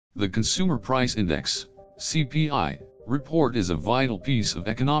The Consumer Price Index, CPI, report is a vital piece of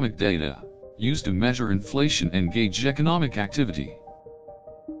economic data, used to measure inflation and gauge economic activity.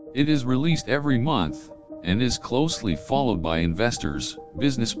 It is released every month, and is closely followed by investors,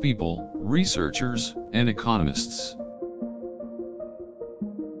 business people, researchers, and economists.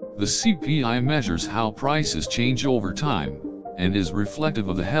 The CPI measures how prices change over time, and is reflective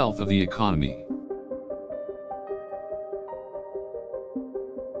of the health of the economy.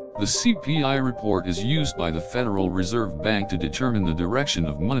 The CPI report is used by the Federal Reserve Bank to determine the direction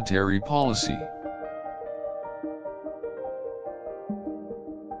of monetary policy.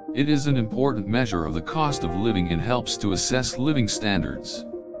 It is an important measure of the cost of living and helps to assess living standards.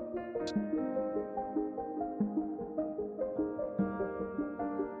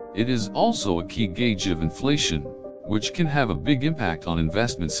 It is also a key gauge of inflation, which can have a big impact on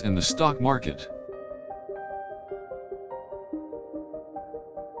investments in the stock market.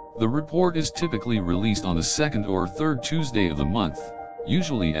 The report is typically released on the second or third Tuesday of the month,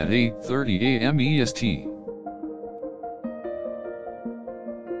 usually at 8:30 a.m. EST.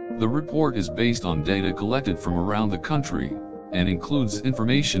 The report is based on data collected from around the country, and includes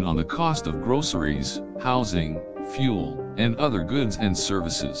information on the cost of groceries, housing, fuel, and other goods and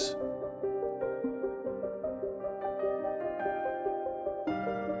services.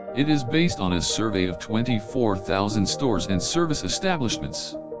 It is based on a survey of 24,000 stores and service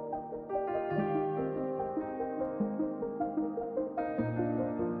establishments.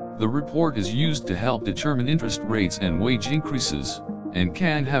 The report is used to help determine interest rates and wage increases, and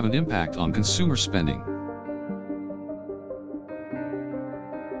can have an impact on consumer spending.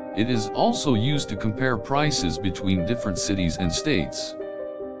 It is also used to compare prices between different cities and states.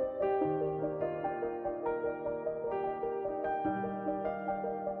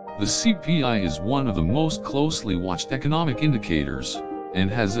 The CPI is one of the most closely watched economic indicators, and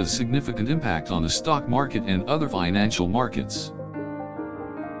has a significant impact on the stock market and other financial markets.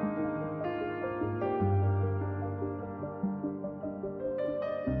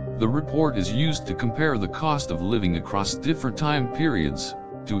 The report is used to compare the cost of living across different time periods,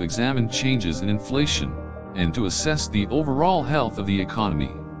 to examine changes in inflation, and to assess the overall health of the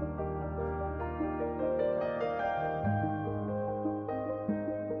economy.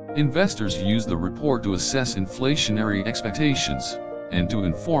 Investors use the report to assess inflationary expectations, and to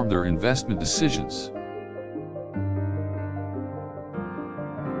inform their investment decisions.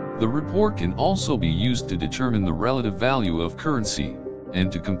 The report can also be used to determine the relative value of currency, and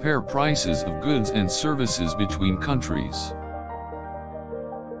to compare prices of goods and services between countries.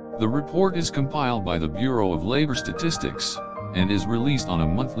 The report is compiled by the Bureau of Labor Statistics, and is released on a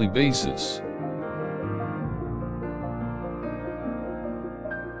monthly basis.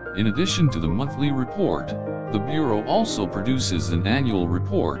 In addition to the monthly report, the Bureau also produces an annual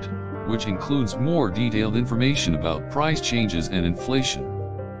report, which includes more detailed information about price changes and inflation.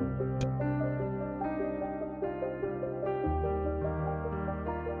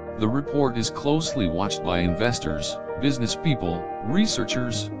 The report is closely watched by investors, business people,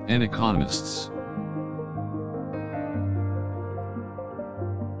 researchers, and economists.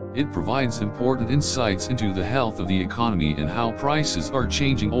 It provides important insights into the health of the economy and how prices are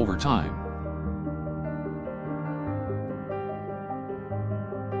changing over time.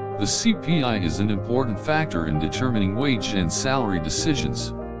 The CPI is an important factor in determining wage and salary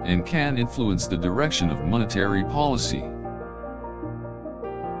decisions, and can influence the direction of monetary policy.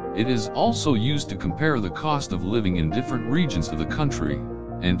 It is also used to compare the cost of living in different regions of the country,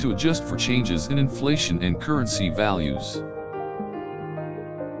 and to adjust for changes in inflation and currency values.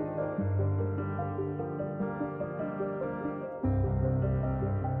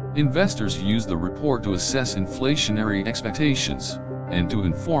 Investors use the report to assess inflationary expectations, and to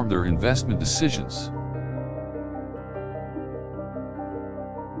inform their investment decisions.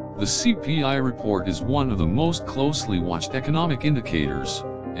 The CPI report is one of the most closely watched economic indicators,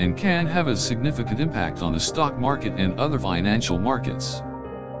 and can have a significant impact on the stock market and other financial markets.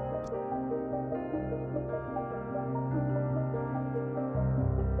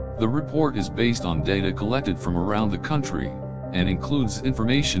 The report is based on data collected from around the country, and includes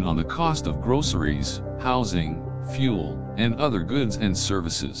information on the cost of groceries, housing, fuel, and other goods and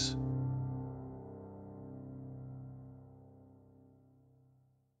services.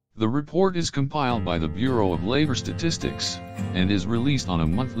 The report is compiled by the Bureau of Labor Statistics, and is released on a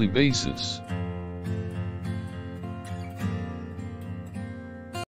monthly basis.